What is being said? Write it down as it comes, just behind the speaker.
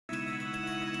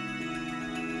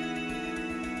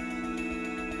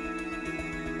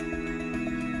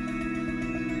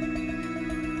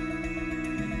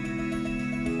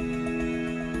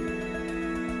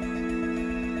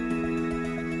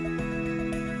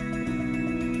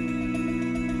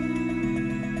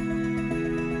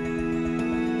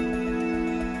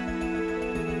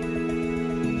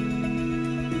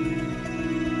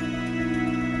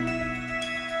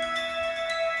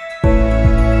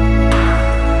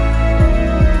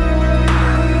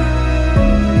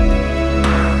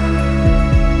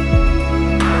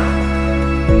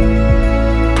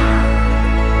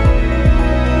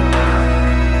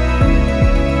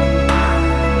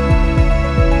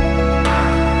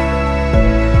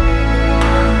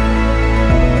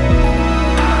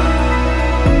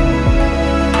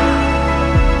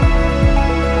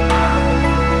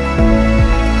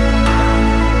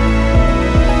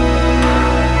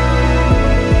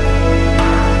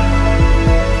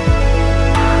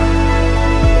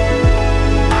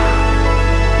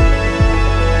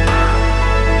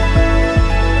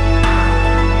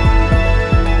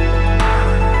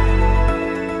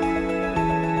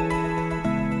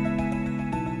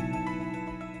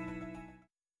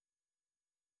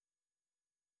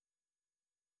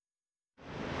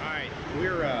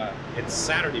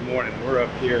Saturday morning. We're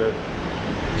up here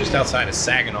just outside of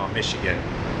Saginaw, Michigan.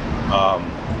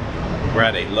 We're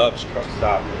at a Love's truck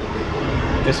stop.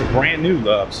 It's a brand new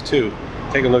Love's too.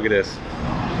 Take a look at this.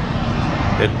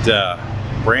 It's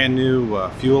brand new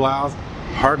fuel aisles,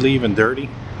 hardly even dirty.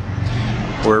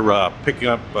 We're we're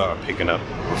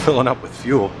filling up with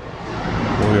fuel.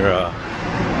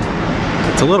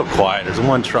 It's a little quiet. There's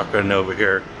one truck running over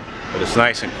here, but it's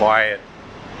nice and quiet.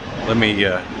 Let me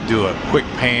do a quick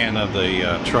pan of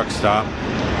the truck stop.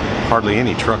 Hardly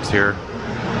any trucks here.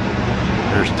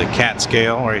 There's the cat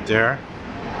scale right there.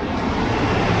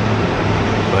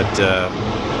 But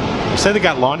they said they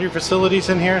got laundry facilities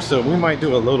in here, so we might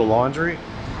do a load of laundry,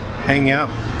 hang out,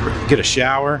 get a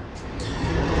shower.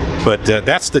 But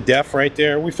that's the DEF right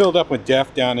there. We filled up with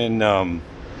DEF down in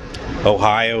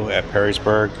Ohio at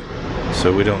Perrysburg,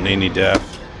 so we don't need any DEF.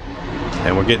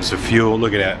 And we're getting some fuel.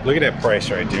 Look at that. Look at that price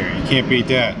right there. You can't beat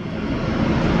that.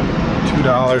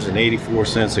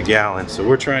 $2.84 a gallon. So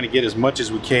we're trying to get as much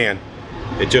as we can.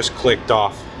 It just clicked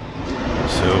off.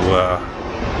 So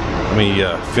let me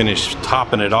finish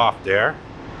topping it off there.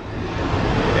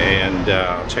 And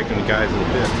I'll check on the guys in a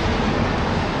bit.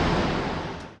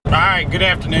 Alright, good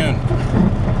afternoon.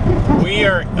 We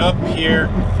are up here,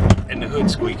 and the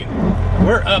hood's squeaking.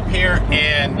 We're up here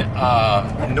in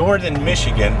northern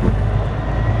Michigan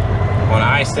on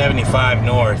I-75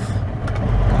 North.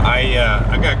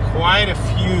 I got quite a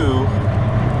few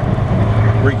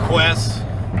requests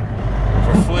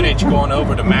for footage going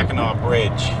over the Mackinac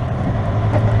Bridge.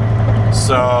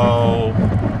 So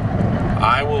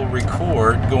I will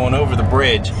record going over the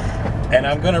bridge, and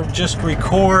I'm gonna just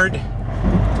record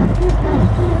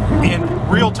in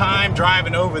real time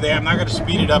driving over there. I'm not gonna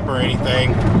speed it up or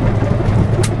anything.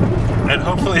 And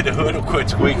hopefully the hood will quit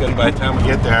squeaking by the time we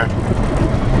get there.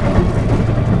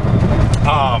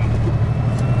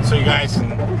 So you guys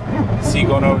can see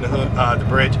going over the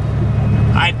bridge.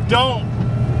 I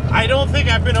don't think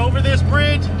I've been over this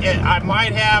bridge. I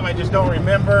might have, I just don't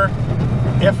remember.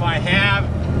 If I have,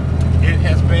 it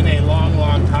has been a long,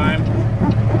 long time.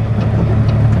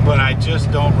 But I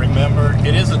just don't remember.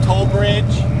 It is a toll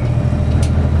bridge.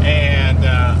 And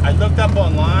I looked up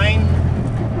online,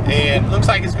 and it looks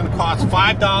like it's gonna cost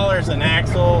 $5 an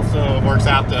axle, so it works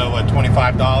out to what,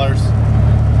 $25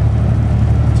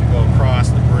 to go across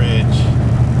the bridge.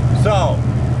 So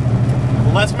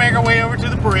let's make our way over to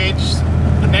the bridge.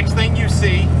 The next thing you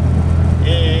see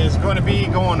is going to be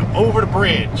going over the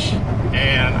bridge,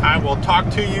 and I will talk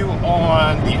to you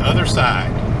on the other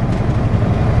side.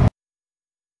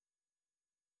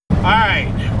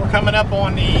 Alright, we're coming up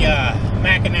on the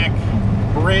Mackinac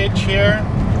Bridge here.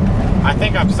 I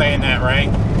think I'm saying that right.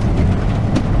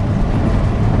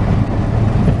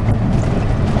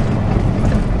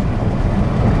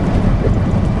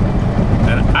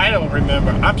 And I don't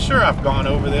remember. I'm sure I've gone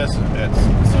over this at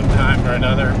some time or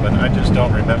another, but I just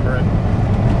don't remember it.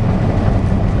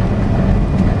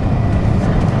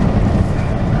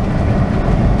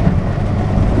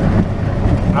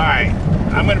 Alright,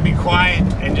 I'm going to be quiet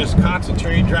and just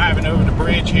concentrate driving over the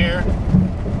bridge here,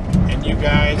 and you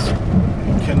guys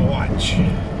can watch.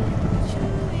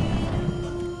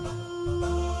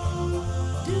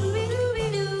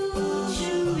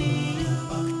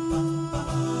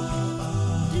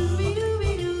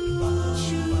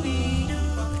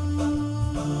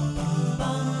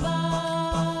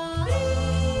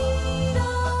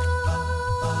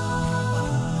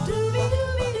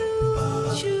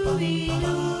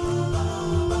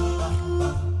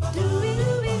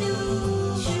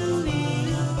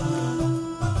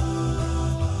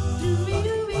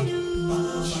 Do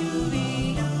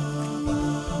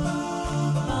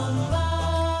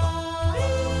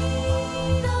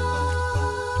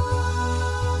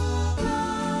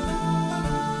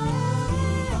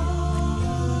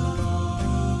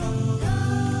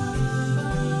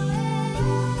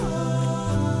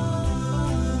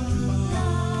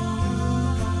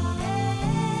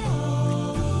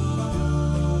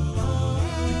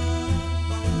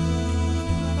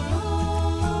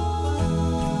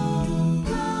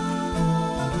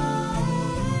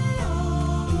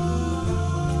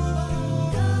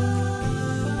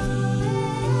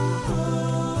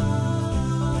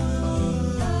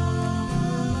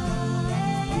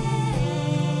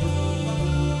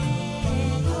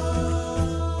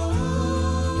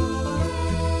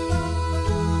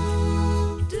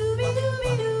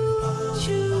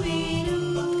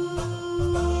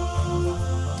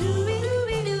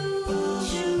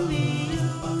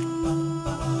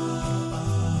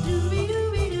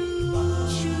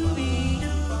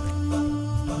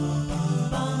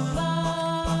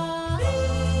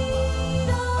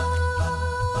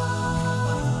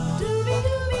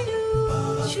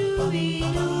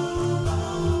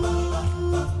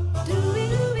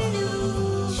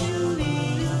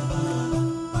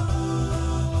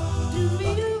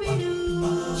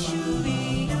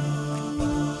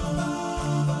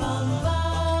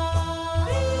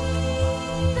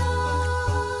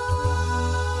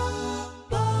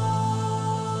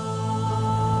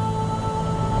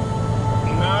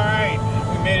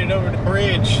it over the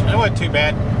bridge. That wasn't too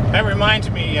bad. That reminds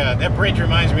me, that bridge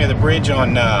reminds me of the bridge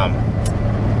on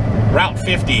Route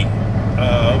 50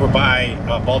 over by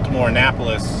Baltimore,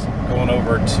 Annapolis, going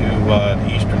over to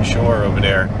the Eastern Shore over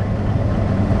there.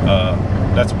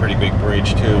 That's a pretty big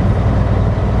bridge too.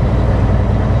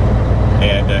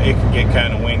 And it can get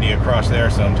kind of windy across there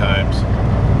sometimes.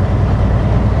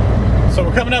 So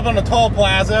we're coming up on the toll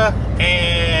plaza,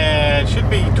 and it should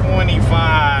be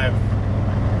 $25.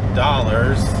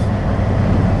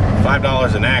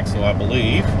 $5 an axle, I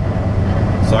believe.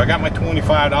 So I got my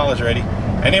 $25 ready.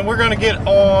 And then we're gonna get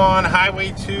on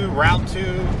Highway 2, Route 2,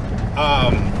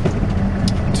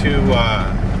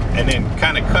 and then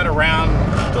kind of cut around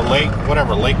the lake,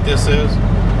 whatever lake this is.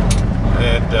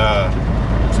 And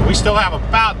so we still have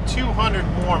about 200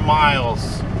 more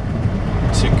miles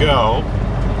to go.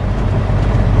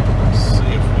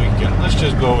 Let's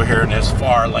just go over here in this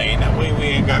far lane. That way we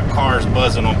ain't got cars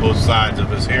buzzing on both sides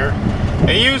of us here.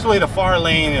 And usually the far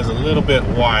lane is a little bit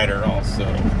wider also.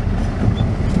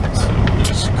 So we'll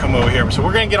just come over here. So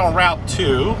we're gonna get on Route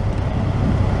 2,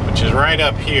 which is right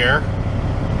up here,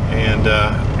 and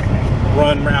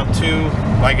run Route 2,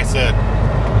 like I said,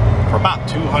 for about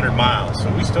 200 miles.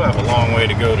 So we still have a long way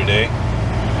to go today.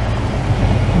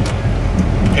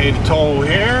 Pay the toll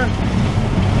here.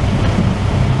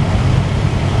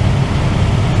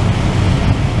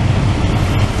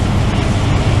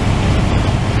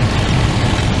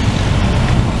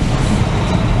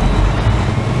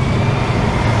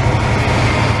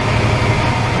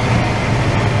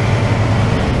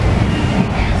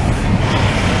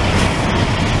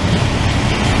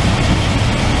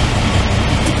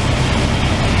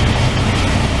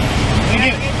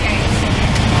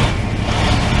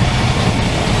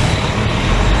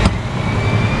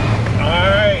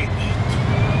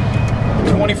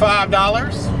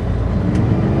 $25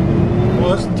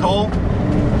 was the toll.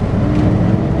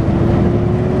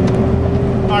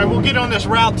 Alright, we'll get on this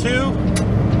Route 2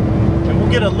 and we'll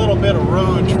get a little bit of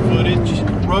road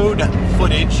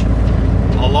footage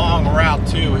along Route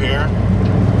 2 here.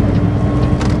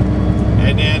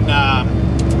 And then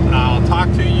I'll talk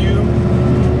to you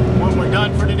when we're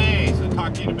done for today. So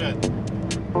talk to you in a bit.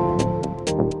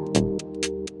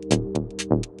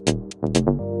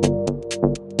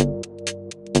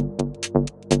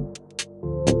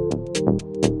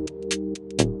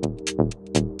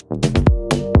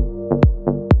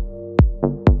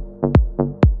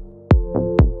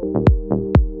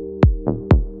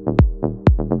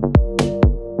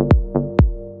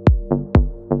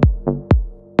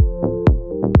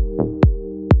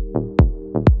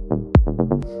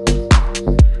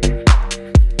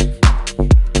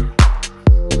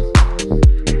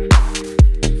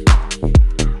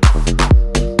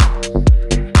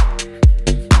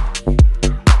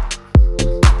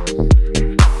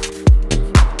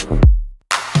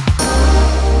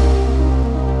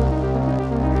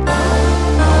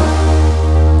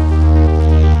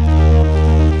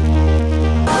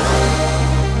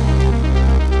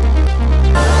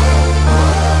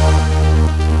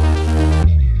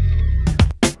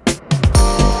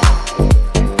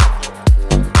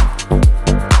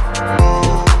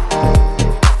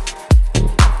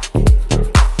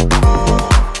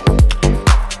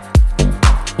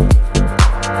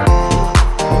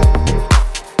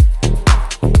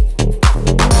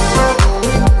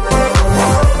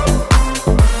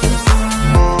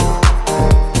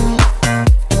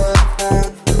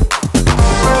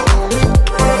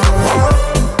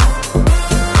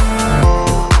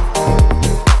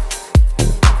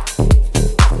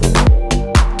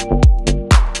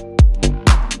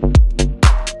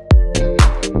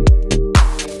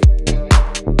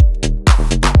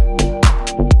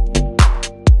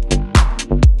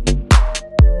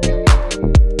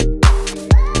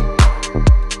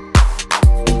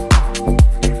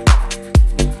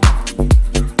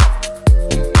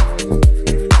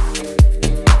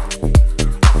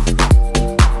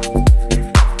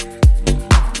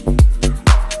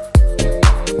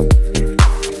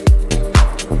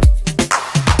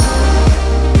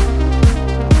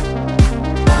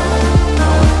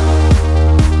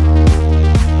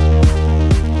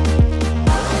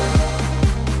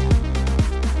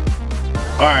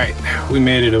 We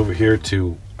made it over here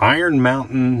to Iron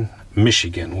Mountain,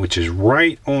 Michigan, which is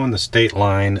right on the state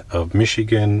line of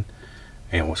Michigan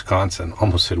and Wisconsin.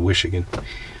 Almost said Michigan.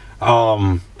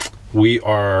 We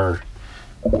are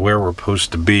where we're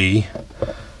supposed to be.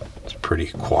 It's pretty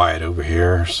quiet over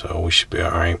here, so we should be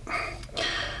all right.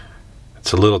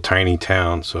 It's a little tiny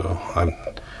town, so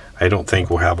I don't think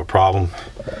we'll have a problem.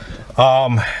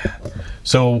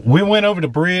 So we went over the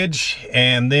bridge,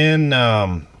 and then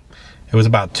It was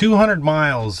about 200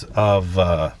 miles of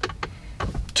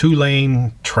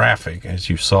 2-lane traffic, as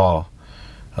you saw,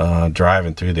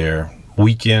 driving through there.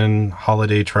 Weekend,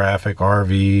 holiday traffic,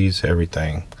 RVs,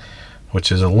 everything, which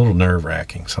is a little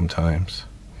nerve-wracking sometimes.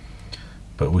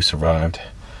 But we survived.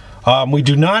 We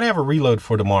do not have a reload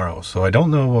for tomorrow, so I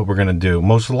don't know what we're going to do.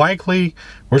 Most likely,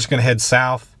 we're just going to head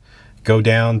south, go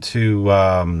down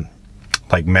to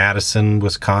like Madison,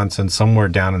 Wisconsin, somewhere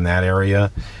down in that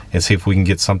area, and see if we can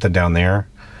get something down there.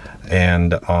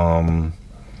 And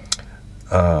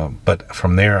but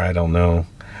from there, I don't know.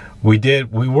 We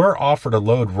were offered a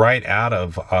load right out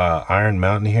of Iron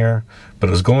Mountain here, but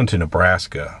it was going to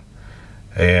Nebraska,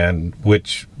 and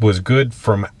which was good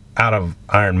from out of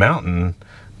Iron Mountain.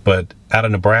 But out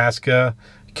of Nebraska,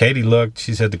 Katie looked,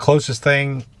 she said the closest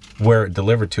thing where it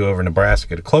delivered to over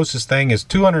Nebraska, the closest thing is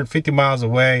 250 miles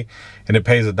away, and it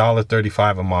pays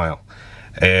 $1.35 a mile.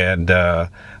 And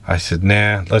I said,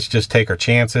 nah, let's just take our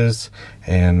chances,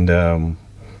 and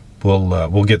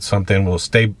we'll get something. We'll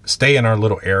stay in our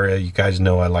little area. You guys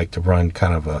know I like to run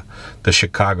kind of the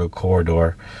Chicago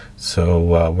corridor, so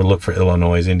we'll look for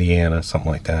Illinois, Indiana,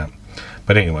 something like that.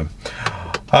 But anyway,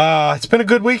 it's been a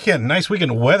good weekend, nice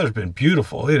weekend. The weather's been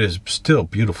beautiful. It is still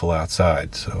beautiful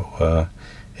outside, so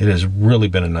it has really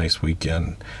been a nice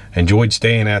weekend. Enjoyed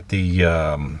staying at the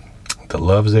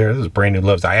Loves there. This is brand new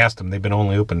Loves. I asked them, they've been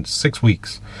only open 6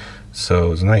 weeks, so it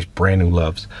was a nice brand new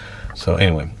Loves. So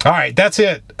anyway, all right, that's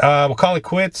it. We'll call it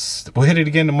quits. We'll hit it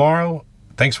again tomorrow.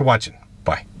 Thanks for watching.